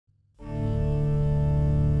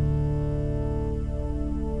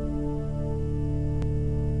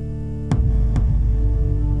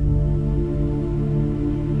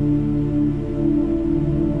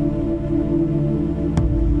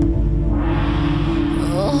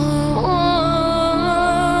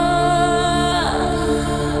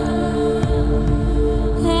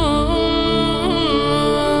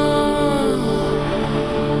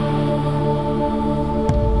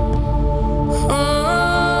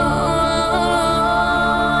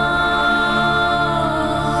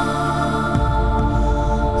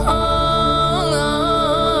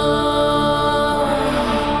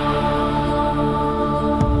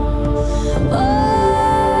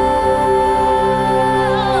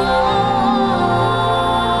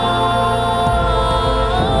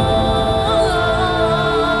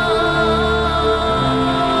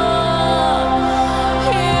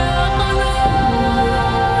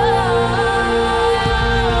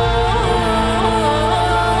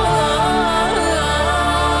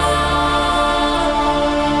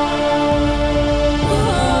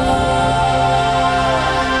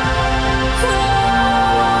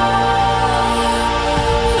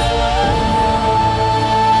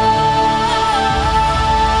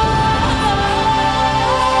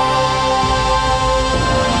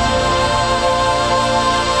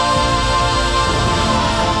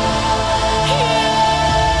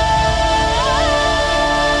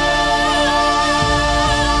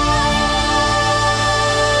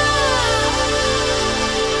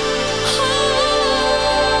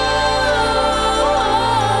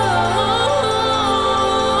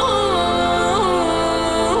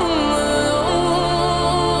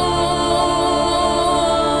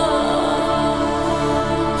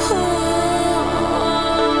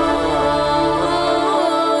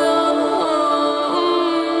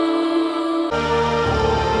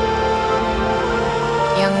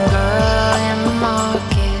girl in the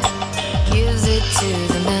market gives it to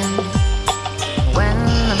the men. When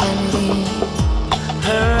the men leave,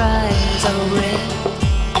 her eyes are red.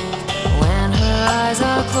 When her eyes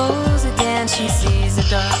are closed again, she sees the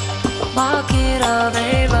dark market of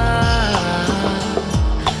Ava.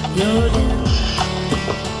 Yodeling,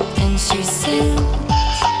 and she sings.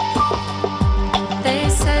 They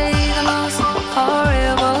say the most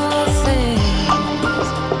horrible things,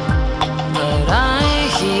 but I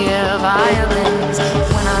hear violins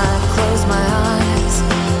when I close my eyes.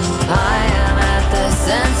 I am at the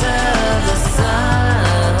center of the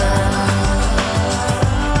sun,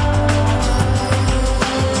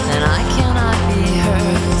 and I cannot be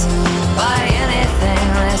hurt by anything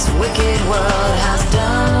this wicked world has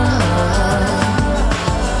done.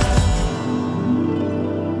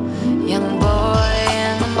 Young boy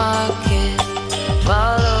in the market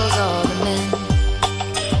follows all the men.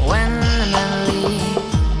 When the men leave,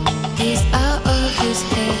 he's out of his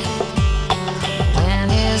head. When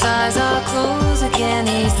his eyes are closed again,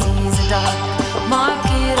 he sees the dark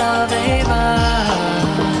market of Ava.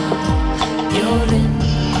 Yodeling,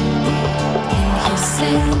 and he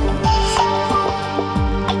sings.